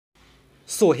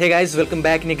So hey guys, welcome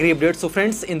back in a great update. So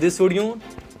friends, in this video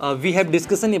we have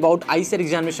discussion about ICAR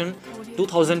examination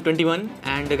 2021,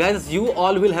 and guys, you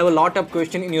all will have a lot of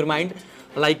question in your mind,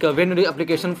 like when the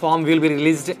application form will be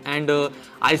released and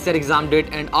ICAR exam date,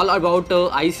 and all about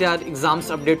ICAR exams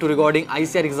update to regarding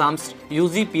ICAR exams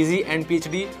UG, PG and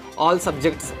PhD all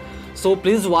subjects. So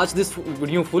please watch this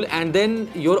video full and then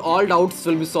your all doubts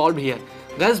will be solved here.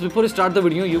 Guys, before we start the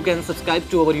video, you can subscribe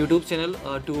to our YouTube channel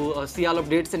to see all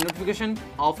updates and notification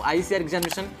of ICAR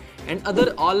examination and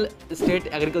other all state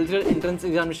agricultural entrance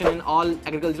examination and all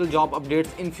agricultural job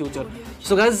updates in future.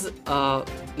 So guys,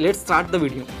 let's start the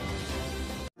video.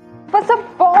 बस अब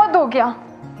बहुत हो गया।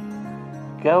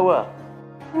 क्या हुआ?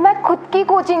 मैं खुद की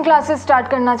कोचिंग क्लासेस स्टार्ट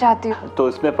करना चाहती हूँ। तो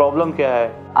इसमें प्रॉब्लम क्या है?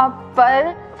 अब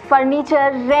पर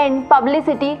फर्नीचर, रेंट,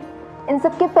 पब्लिसिटी, इन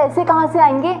सब के पैसे कहाँ से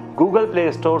आएंगे? गूगल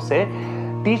प्ले स्टोर से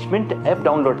टीचमिंट ऐप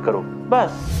डाउनलोड करो,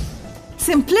 बस।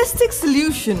 Simplistic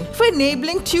solution for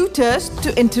enabling tutors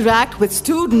to interact with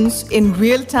students in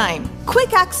real time.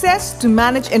 Quick access to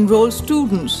manage enrolled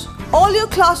students. All your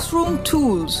classroom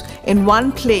tools in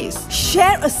one place.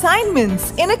 Share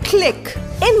assignments in a click.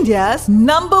 India's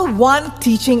 #1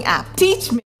 teaching app.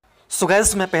 Teachmint. So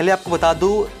gas, मैं पहले आपको बता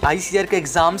दूं, ICAR के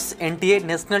exams NTA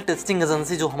national testing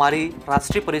agency जो हमारी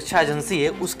राष्ट्रीय परीक्षा एजेंसी है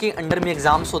उसके अंडर में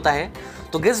एग्ज़ाम्स होता है।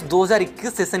 तो गैस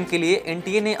 2021 सेशन के लिए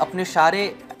NTA ने अपने सारे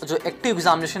जो एक्टिव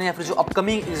एग्जामिनेशन है या फिर जो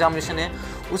अपकमिंग एग्जामिनेशन है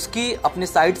उसकी अपने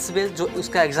साइट्स पे जो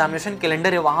उसका एग्जामिनेशन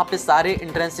कैलेंडर है वहाँ पे सारे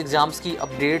एंट्रेंस एग्जाम्स की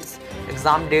updates,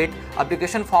 exam date,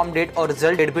 application form date और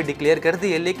रिजल्ट डेट भी डिक्लेयर कर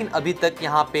दी है। लेकिन अभी तक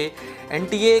यहाँ पे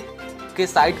NTA के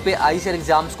साइट पे ICAR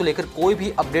एग्जाम्स को लेकर कोई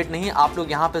भी अपडेट नहीं है। आप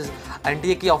लोग यहाँ पे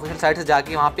NTA की ऑफिशियल साइट से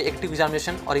जाके वहाँ पे एक्टिव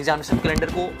एग्जामिनेशन और एग्जामिनेशन कैलेंडर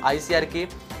को ICAR के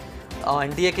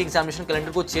NTA के एग्जामिनेशन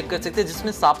कैलेंडर को चेक कर सकते हैं,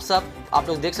 जिसमें साफ साफ आप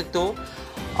लोग देख सकते हो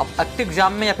अब एक्टिव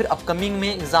एग्जाम में या फिर अपकमिंग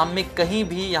में एग्ज़ाम में कहीं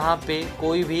भी यहाँ पे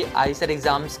कोई भी ICAR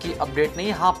एग्ज़ाम्स की अपडेट नहीं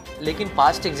है। हाँ, लेकिन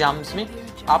पास्ट एग्ज़ाम्स में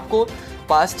आपको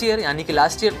पास्ट ईयर यानी कि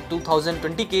लास्ट ईयर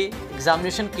 2020 के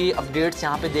एग्जामिनेशन की अपडेट्स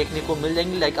यहाँ पे देखने को मिल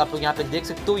जाएंगी। लाइक आप लोग यहाँ पे देख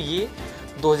सकते हो, ये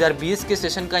 2020 के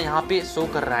सेशन का यहाँ पे शो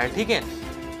कर रहा है, ठीक है।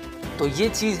 तो ये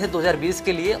चीज़ है 2020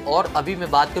 के लिए। और अभी मैं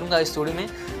बात करूँगा इस स्टूडियो में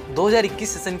 2021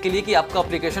 सेशन के लिए कि आपका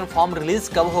एप्लीकेशन फॉर्म रिलीज़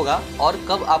कब होगा और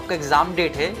कब आपका एग्ज़ाम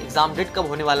डेट है, एग्ज़ाम डेट कब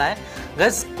होने वाला है।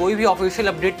 बस कोई भी ऑफिशियल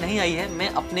अपडेट नहीं आई है, मैं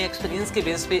अपने एक्सपीरियंस के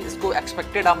बेस पे इसको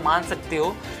एक्सपेक्टेड आप मान सकते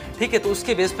हो, ठीक है। तो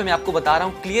उसके बेस पे मैं आपको बता रहा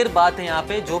हूँ, क्लियर बात है। यहाँ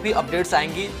पे जो भी अपडेट्स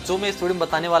आएंगी जो मैं स्टूडियो में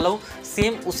बताने वाला हूँ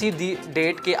सेम उसी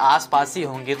डेट के आसपास ही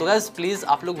होंगे। तो गाइस प्लीज़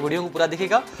आप लोग वीडियो को पूरा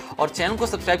देखिएगा और चैनल को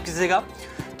सब्सक्राइब कीजिएगा।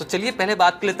 तो चलिए पहले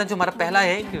बात कर लेते हैं। जो हमारा पहला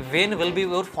है कि when will be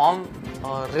your form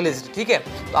release, ठीक है।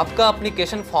 तो आपका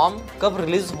एप्लीकेशन फॉर्म कब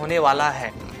रिलीज़ होने वाला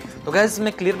है। तो गाइस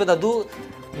मैं क्लियर बता दूँ,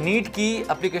 नीट की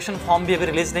एप्लीकेशन फॉर्म भी अभी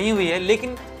रिलीज़ नहीं हुई है,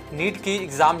 लेकिन नीट की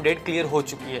एग्ज़ाम डेट क्लियर हो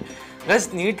चुकी है। गाइस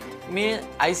नीट में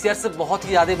ICAR से बहुत ही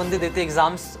ज़्यादा बंदे देते हैं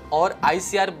एग्ज़ाम्स, और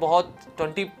ICAR बहुत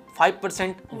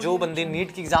 25% जो बंदे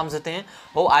नीट की एग्ज़ाम्स देते हैं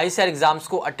वो ICAR एग्ज़ाम्स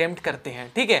को अटेम्प्ट करते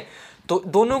हैं, ठीक है। तो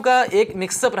दोनों का एक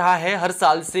मिक्सअप रहा है हर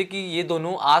साल से कि ये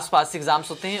दोनों आस-पास एग्ज़ाम्स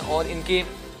होते हैं और इनके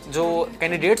जो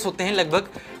कैंडिडेट्स होते हैं लगभग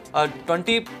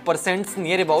 20%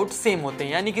 नियर अबाउट सेम होते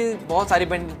हैं। यानी कि बहुत सारे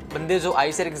बंदे जो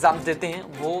ICAR एग्ज़ाम्स देते हैं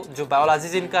वो जो बायोलॉजी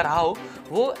जिनका रहा हो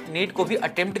वो नीट को भी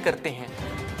अटेम्प्ट करते हैं।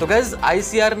 तो गाइस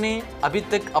ICAR ने अभी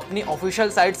तक अपनी ऑफिशियल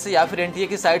साइट से या फिर NTA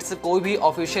की साइट से कोई भी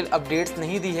ऑफिशियल अपडेट्स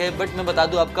नहीं दी है। बट मैं बता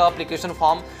दूं, आपका एप्लीकेशन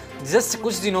फॉर्म जस्ट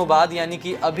कुछ दिनों बाद यानी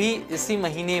कि अभी इसी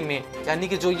महीने में, यानी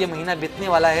कि जो ये महीना बीतने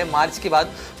वाला है मार्च के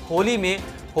बाद,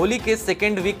 होली के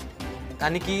सेकेंड वीक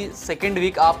यानी कि सेकेंड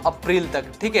वीक ऑफ अप्रैल तक,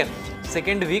 ठीक है,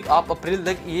 सेकेंड वीक ऑफ अप्रैल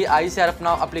तक ये ICAR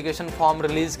अपना एप्लीकेशन फॉर्म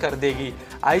रिलीज़ कर देगी।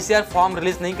 ICAR फॉर्म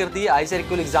रिलीज़ नहीं करती है, ICAR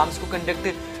केवल एग्ज़ाम्स को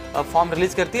फॉर्म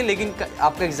रिलीज़ करती है, लेकिन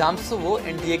आपका एग्ज़ाम्स वो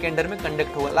NTA के अंडर में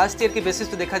कंडक्ट होगा। लास्ट ईयर के बेसिस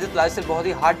पे देखा जाए तो लास्ट ईयर बहुत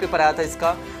ही हार्ड पेपर आया था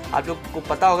इसका, आप लोग को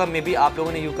पता होगा। मे बी आप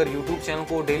लोगों ने यूट्यूब चैनल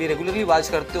को डेली रेगुलरली वॉच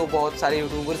करते हो, बहुत सारे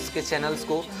यूट्यूबर्स के चैनल्स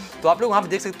को, तो आप लोग वहाँ पर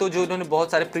देख सकते हो जो उन्होंने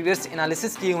बहुत सारे प्रीवियस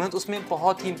एनालिसिस किए हुए हैं। तो उसमें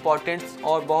बहुत ही इंपॉर्टेंट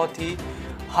और बहुत ही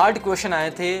हार्ड क्वेश्चन आए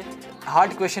थे,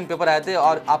 हार्ड क्वेश्चन पेपर आए थे,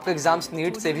 और आपका एग्जाम्स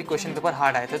नीट से भी क्वेश्चन पेपर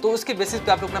हार्ड आए थे। तो उसके बेसिस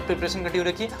पे आप लोग अपना प्रिपरेशन कंटिन्यू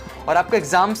रखिए और आपका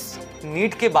एग्जाम्स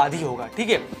नीट के बाद ही होगा, ठीक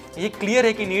है। ये क्लियर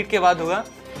है कि नीट के बाद होगा,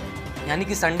 यानी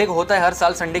कि संडे को होता है, हर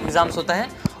साल संडे को एग्जाम्स होता है।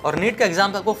 और नीट का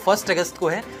एग्जाम आपको 1 अगस्त को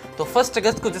है। तो 1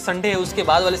 अगस्त को जो संडे है उसके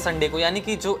बाद वाले संडे को, यानी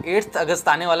कि जो 8 अगस्त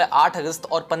आने वाला है, 8 अगस्त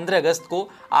और 15 अगस्त को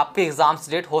आपके एग्जाम्स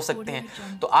डेट हो सकते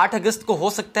हैं। तो 8 अगस्त को हो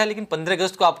सकता है, लेकिन 15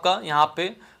 अगस्त को आपका यहाँ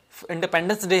पे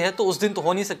इंडिपेंडेंस डे है तो उस दिन तो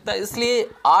हो नहीं सकता। इसलिए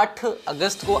 8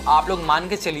 अगस्त को आप लोग मान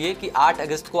के चलिए कि 8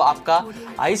 अगस्त को आपका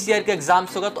ICAR का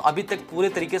एग्जाम्स होगा। तो अभी तक पूरे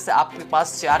तरीके से आपके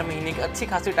पास 4 महीने की अच्छी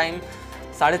खासी टाइम,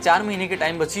 4.5 महीने की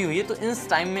टाइम बची हुई है। तो इस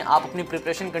टाइम में आप अपनी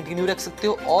प्रिपरेशन कंटिन्यू रख सकते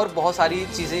हो और बहुत सारी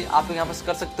चीज़ें आप यहाँ पर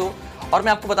कर सकते हो। और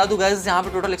मैं आपको बता दूं गाइस, यहाँ पे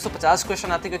टोटल 150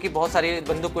 क्वेश्चन आते हैं, क्योंकि बहुत सारे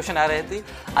बंदों क्वेश्चन आ रहे थे।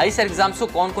 ICAR एग्जाम्स को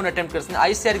कौन कौन अटेम्प्ट कर सकते हैं?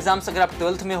 ICAR एग्जाम्स अगर आप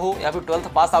 12th में हो या फिर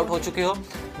 12th पास आउट हो चुके हो,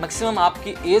 मैक्सिमम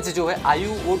आपकी एज जो है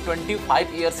आयु वो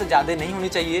 25 ईयर से ज़्यादा नहीं होनी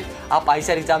चाहिए, आप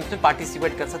ICAR एग्जाम्स में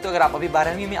पार्टिसिपेट कर सकते हो। अगर आप अभी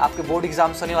 12वीं में आपके बोर्ड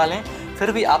एग्जाम्स होने वाले हैं,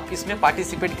 फिर भी आप इसमें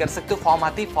पार्टिसिपेट कर सकते हो। फॉर्म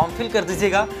आती है, फॉर्म फिल कर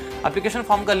दीजिएगा। एप्लीकेशन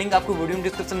फॉर्म का लिंक आपको वीडियो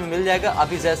डिस्क्रिप्शन में मिल जाएगा।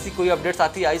 अभी जैसी कोई अपडेट्स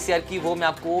आती है ICAR की, वो मैं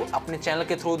आपको अपने चैनल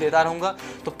के थ्रू देता रहूँगा,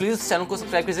 तो प्लीज़ चैनल को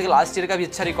सब्सक्राइब कीजिएगा। लास्ट ईयर का भी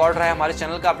अच्छा रिकॉर्ड रहा है हमारे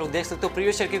चैनल का, आप लोग देख सकते हो।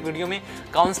 प्रीवियस ईयर के वीडियो में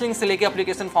काउंसलिंग से लेकर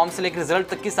एप्लीकेशन फॉर्म से लेकर रिजल्ट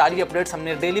तक की सारी अपडेट्स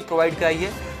हमने डेली प्रोवाइड कराई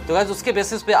है। तो गाइस उसके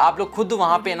बेसिस पे आप लोग खुद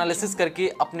वहाँ पे एनालिसिस करके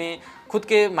अपने खुद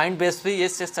के माइंड बेस पे ये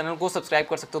चैनल को सब्सक्राइब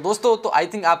कर सकते हो दोस्तों। तो आई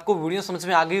थिंक आपको वीडियो समझ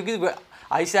में आ गई होगी।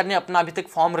 ICAR ने अपना अभी तक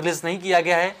फॉर्म रिलीज़ नहीं किया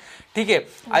गया है, ठीक है।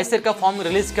 ICAR का फॉर्म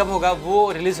रिलीज़ कब होगा?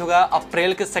 वो रिलीज़ होगा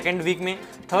अप्रैल के 2nd वीक में।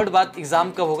 थर्ड बात,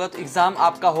 एग्ज़ाम कब होगा? तो एग्ज़ाम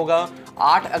आपका होगा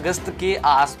 8 अगस्त के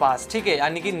आसपास, ठीक है,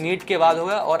 यानी कि नीट के बाद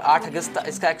होगा, और 8 अगस्त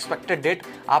इसका एक्सपेक्टेड डेट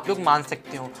आप लोग मान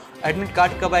सकते हो। एडमिट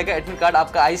कार्ड कब आएगा? एडमिट कार्ड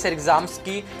आपका ICAR एग्ज़ाम्स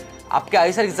की आपके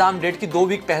ICAR एग्जाम डेट की 2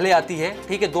 वीक पहले आती है,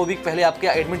 ठीक है। 2 वीक पहले आपके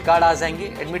एडमिट कार्ड आ जाएंगे।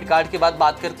 एडमिट कार्ड के बाद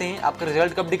बात करते हैं आपका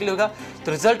रिजल्ट कब डिक्लेयर होगा।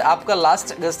 तो रिजल्ट आपका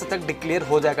लास्ट अगस्त तक डिक्लेयर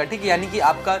हो जाएगा, ठीक है, यानी कि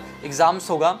आपका एग्जाम्स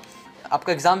होगा,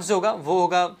 आपका एग्जाम्स जो होगा वो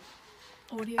होगा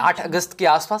 8 अगस्त के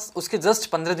आसपास। उसके जस्ट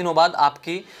 15 दिनों बाद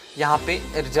आपकी यहाँ पे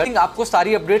रिजल्ट। आपको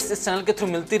सारी अपडेट्स इस चैनल के थ्रू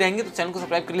मिलती रहेंगी, तो चैनल को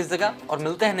सब्सक्राइब कर लीजिएगा। और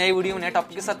मिलते हैं नए वीडियो में नए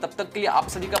टॉपिक के साथ। तब तक के लिए आप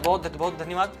सभी का बहुत बहुत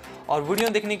धन्यवाद, और वीडियो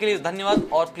देखने के लिए धन्यवाद।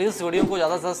 और प्लीज़ वीडियो को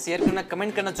ज़्यादा से ज़्यादा शेयर करना,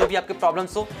 कमेंट करना, जो भी आपके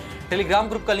प्रॉब्लम्स हो। टेलीग्राम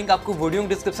ग्रुप का लिंक आपको वीडियो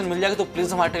डिस्क्रिप्शन मिल जाएगा, तो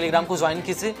प्लीज़ हमारे टेलीग्राम को ज्वाइन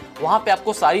कीजिए। वहाँ पे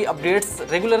आपको सारी अपडेट्स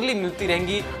रेगुलरली मिलती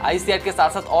रहेंगी। ICAR के साथ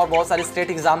साथ और बहुत सारे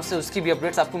स्टेट एग्जाम्स से उसकी भी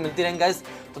अपडेट्स आपको मिलती रहेंगी गाइस।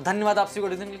 तो धन्यवाद, आपसे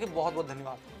वीडियो देखने के लिए बहुत बहुत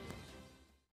धन्यवाद।